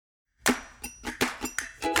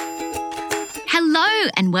Hello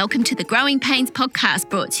and welcome to the Growing Pains podcast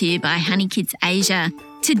brought to you by Honey Kids Asia.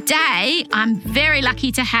 Today, I'm very lucky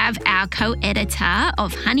to have our co-editor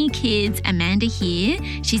of Honey Kids, Amanda, here.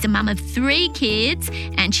 She's a mum of 3 kids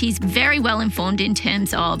and she's very well informed in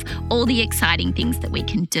terms of all the exciting things that we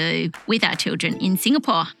can do with our children in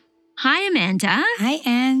Singapore. Hi, Amanda. Hi,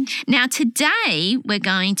 Anne. Now, today we're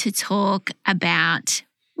going to talk about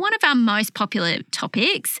one of our most popular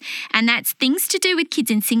topics, and that's things to do with kids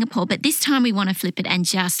in Singapore. But this time we want to flip it and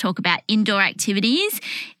just talk about indoor activities.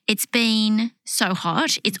 It's been so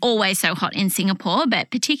hot. It's always so hot in Singapore, but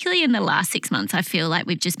particularly in the last 6 months, I feel like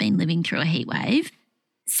we've just been living through a heat wave.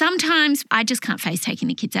 Sometimes I just can't face taking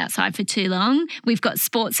the kids outside for too long. We've got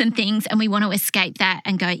sports and things and we want to escape that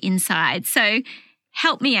and go inside. So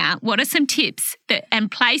help me out. What are some tips and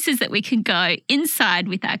places that we can go inside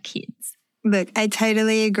with our kids? Look, I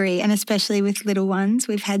totally agree, and especially with little ones.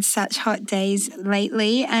 We've had such hot days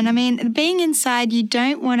lately. And I mean, being inside, you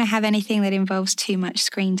don't want to have anything that involves too much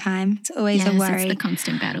screen time. It's always a worry. Yes, it's the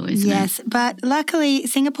constant battle, isn't it? Yes, but luckily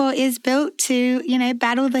Singapore is built to,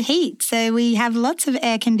 battle the heat. So we have lots of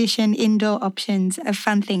air-conditioned indoor options of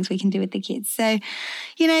fun things we can do with the kids. So,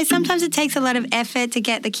 sometimes it takes a lot of effort to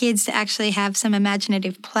get the kids to actually have some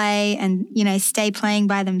imaginative play and, stay playing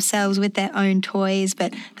by themselves with their own toys.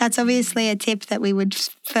 But that's obviously a tip that we would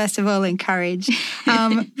first of all encourage.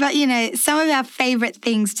 But, some of our favourite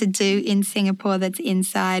things to do in Singapore that's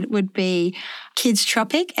inside would be Kids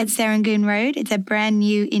Tropic at Serangoon Road. It's a brand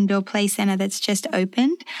new indoor play centre that's just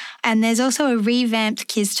opened. And there's also a revamped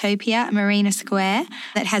Kidstopia at Marina Square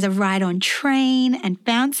that has a ride-on train and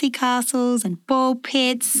bouncy castles and ball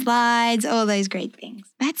pits, slides, all those great things.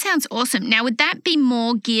 That sounds awesome. Now, would that be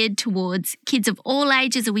more geared towards kids of all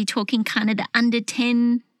ages? Are we talking kind of the under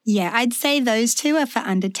 10? Yeah, I'd say those two are for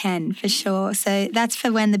under 10 for sure. So that's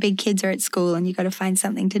for when the big kids are at school and you've got to find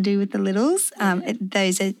something to do with the littles.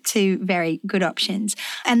 Those are 2 very good options.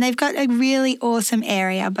 And they've got a really awesome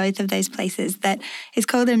area, both of those places, that is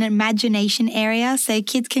called an imagination area. So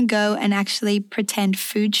kids can go and actually pretend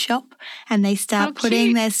food shop and they start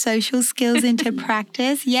putting their social skills into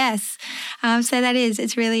practice. Yes. So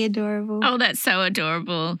it's really adorable. Oh, that's so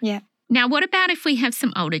adorable. Yeah. Now, what about if we have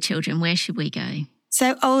some older children? Where should we go?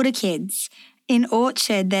 So older kids. In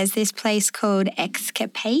Orchard, there's this place called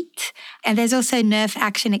Escapate, and there's also Nerf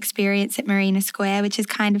Action Experience at Marina Square, which is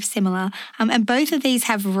kind of similar. And both of these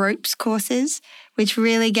have ropes courses, which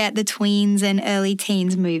really get the tweens and early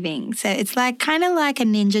teens moving. So it's kind of like a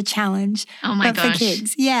ninja challenge, but for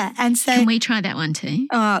kids. Yeah, and so can we try that one too?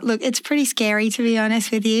 Oh, look, it's pretty scary to be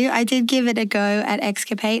honest with you. I did give it a go at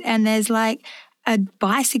Escapate, and there's a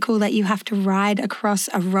bicycle that you have to ride across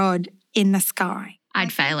a rod in the sky.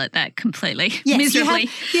 I'd fail at that completely, yes, miserably.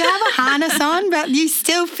 You have a harness on, but you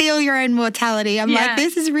still feel your own mortality. I'm like,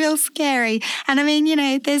 this is real scary. And I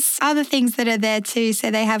mean, there's other things that are there too. So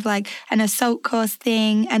they have an assault course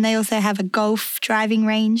thing, and they also have a golf driving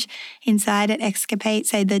range inside at Escapate,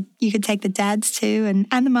 so that you could take the dads too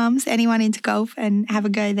and the mums, anyone into golf, and have a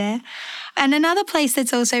go there. And another place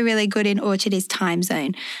that's also really good in Orchard is Time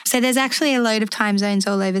Zone. So there's actually a load of time zones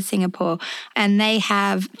all over Singapore, and they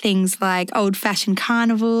have things like old-fashioned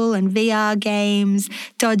carnival and VR games,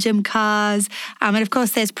 dodgem cars, and of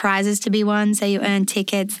course there's prizes to be won, so you earn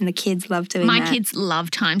tickets, and the kids love doing that. My kids love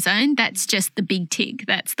Time Zone. That's just the big tick.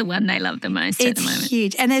 That's the one they love the most at the moment. It's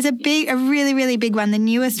huge. And there's a really, really big one. The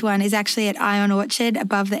newest one is actually at Ion Orchard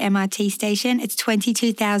above the MRT station. It's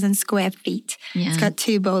 22,000 square feet. Yeah. It's got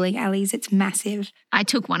 2 bowling alleys. It's massive. I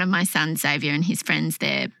took one of my sons, Xavier, and his friends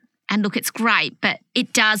there. And look, it's great, but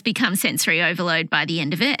it does become sensory overload by the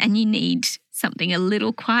end of it, and you need something a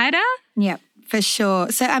little quieter. Yep, for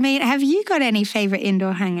sure. So, I mean, have you got any favourite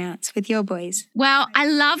indoor hangouts with your boys? Well, I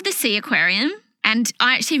love the Sea Aquarium. And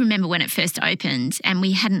I actually remember when it first opened and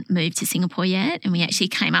we hadn't moved to Singapore yet, and we actually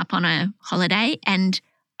came up on a holiday and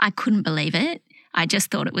I couldn't believe it. I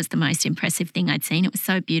just thought it was the most impressive thing I'd seen. It was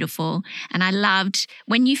so beautiful. And I loved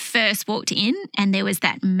when you first walked in and there was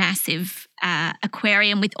that massive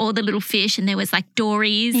aquarium with all the little fish, and there was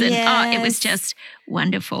dories, and it was just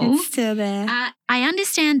wonderful. It's still there. I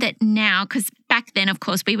understand that now, because back then, of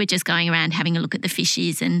course, we were just going around having a look at the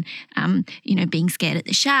fishies and, being scared at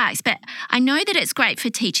the sharks. But I know that it's great for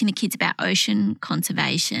teaching the kids about ocean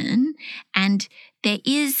conservation, and There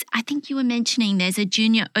is, I think you were mentioning, there's a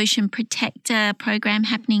Junior Ocean Protector program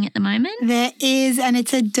happening at the moment. There is, and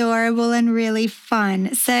it's adorable and really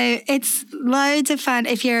fun. So it's loads of fun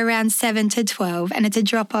if you're around 7 to 12, and it's a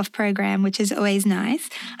drop-off program, which is always nice.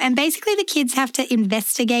 And basically the kids have to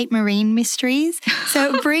investigate marine mysteries.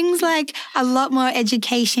 So it brings like a lot more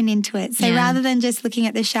education into it. So rather than just looking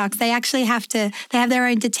at the sharks, they actually they have their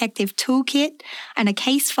own detective toolkit and a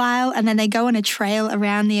case file, and then they go on a trail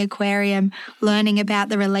around the aquarium learning about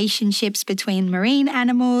the relationships between marine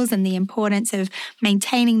animals and the importance of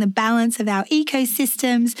maintaining the balance of our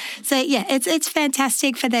ecosystems. So yeah, it's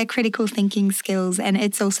fantastic for their critical thinking skills, and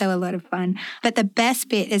it's also a lot of fun. But the best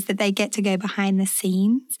bit is that they get to go behind the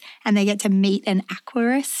scenes and they get to meet an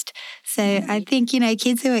aquarist. So I think,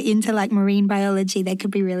 kids who are into like marine biology, they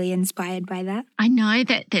could be really inspired by that. I know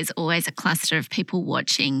that there's always a cluster of people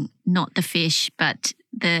watching, not the fish, but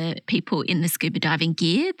the people in the scuba diving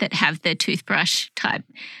gear that have the toothbrush type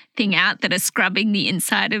thing out that are scrubbing the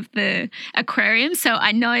inside of the aquarium. So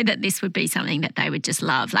I know that this would be something that they would just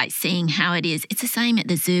love, like seeing how it is. It's the same at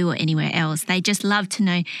the zoo or anywhere else. They just love to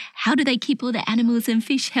know, how do they keep all the animals and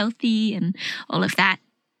fish healthy and all of that.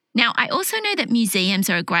 Now, I also know that museums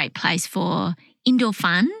are a great place for indoor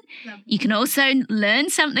fun. You can also learn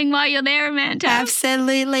something while you're there, Amanda.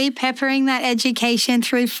 Absolutely. Peppering that education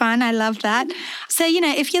through fun. I love that. So,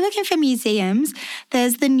 if you're looking for museums,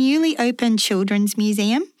 there's the newly opened Children's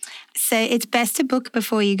Museum. So it's best to book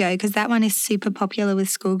before you go, because that one is super popular with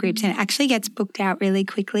school groups and it actually gets booked out really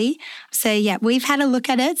quickly. So yeah, we've had a look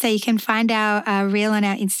at it. So you can find our reel on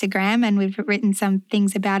our Instagram, and we've written some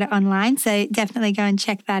things about it online. So definitely go and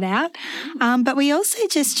check that out. But we also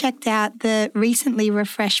just checked out the recently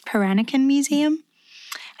refreshed Peranakan Museum.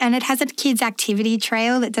 And it has a kids' activity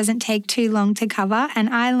trail that doesn't take too long to cover. And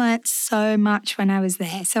I learnt so much when I was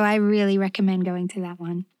there. So I really recommend going to that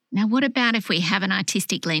one. Now, what about if we have an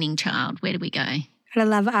artistic leaning child? Where do we go? I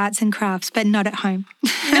love arts and crafts, but not at home.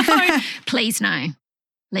 No, please no.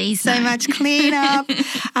 Please no. So much cleanup.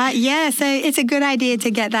 So it's a good idea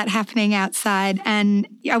to get that happening outside. And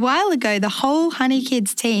a while ago, the whole Honey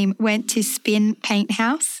Kids team went to Spin Paint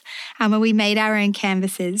House, where we made our own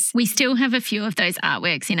canvases. We still have a few of those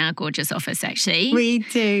artworks in our gorgeous office, actually. We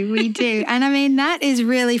do. And I mean, that is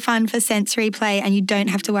really fun for sensory play, and you don't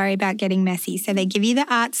have to worry about getting messy. So they give you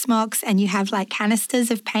the art smocks, and you have like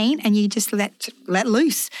canisters of paint, and you just let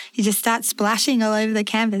loose. You just start splashing all over the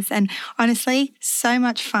canvas. And honestly, so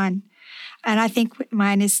much fun. And I think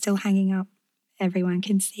mine is still hanging up. Everyone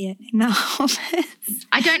can see it in the office.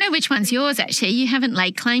 I don't know which one's yours, actually. You haven't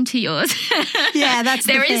laid claim to yours. Yeah, that's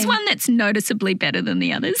the thing. There is one that's noticeably better than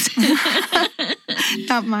the others.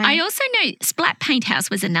 Not mine. I also know Splat Paint House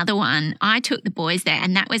was another one. I took the boys there,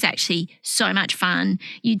 and that was actually so much fun.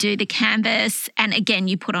 You do the canvas, and again,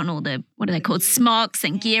 you put on all the, what are they called, smocks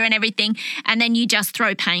and gear and everything, and then you just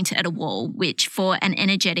throw paint at a wall, which for an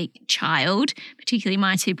energetic child, particularly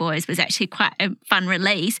my two boys, was actually quite a fun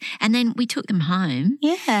release. And then we took them home.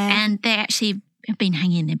 Yeah. And they actually have been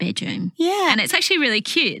hanging in their bedroom. Yeah. And it's actually really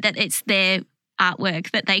cute that it's their artwork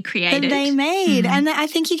that they created. That they made. And I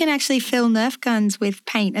think you can actually fill Nerf guns with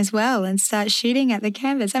paint as well and start shooting at the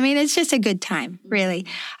canvas. I mean, it's just a good time, really.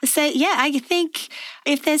 So, yeah, I think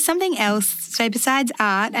if there's something else, so besides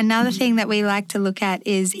art, another thing that we like to look at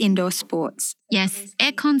is indoor sports. Yes,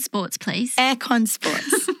 aircon sports, please. Aircon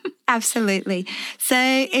sports. Absolutely. So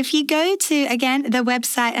if you go to, again, the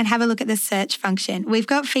website and have a look at the search function, we've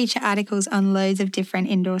got feature articles on loads of different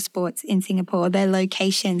indoor sports in Singapore, their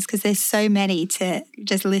locations, because there's so many to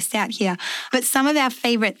just list out here. But some of our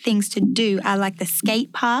favourite things to do are like the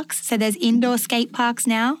skate parks. So there's indoor skate parks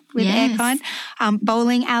now with aircon,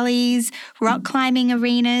 bowling alleys, rock climbing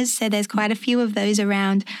arenas. So there's quite a few of those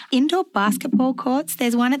around. Indoor basketball courts.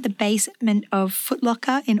 There's one at the basement of Foot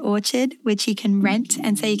Locker in Orchard, which you can rent.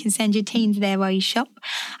 And so you can send your teens there while you shop,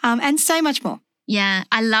 and so much more. Yeah,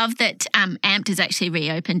 I love that Amped is actually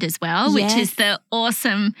reopened as well, which is the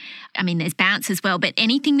awesome, I mean, there's bounce as well, but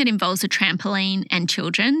anything that involves a trampoline and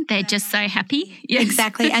children, they're just so happy. Yes.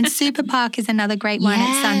 Exactly. And Super Park is another great one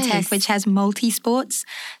at Suntec, which has multi-sports.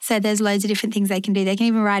 So there's loads of different things they can do. They can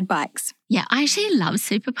even ride bikes. Yeah, I actually love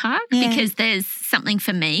Super Park because there's something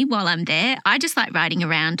for me while I'm there. I just like riding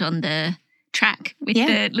around on the track with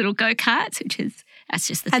the little go-karts, that's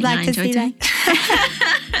just the thing I enjoy doing.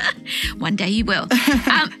 That. One day you will.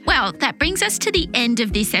 Well, that brings us to the end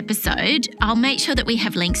of this episode. I'll make sure that we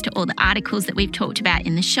have links to all the articles that we've talked about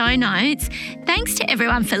in the show notes. Thanks to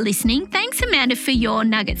everyone for listening. Thanks, Amanda, for your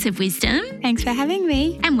nuggets of wisdom. Thanks for having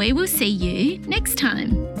me. And we will see you next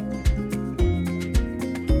time.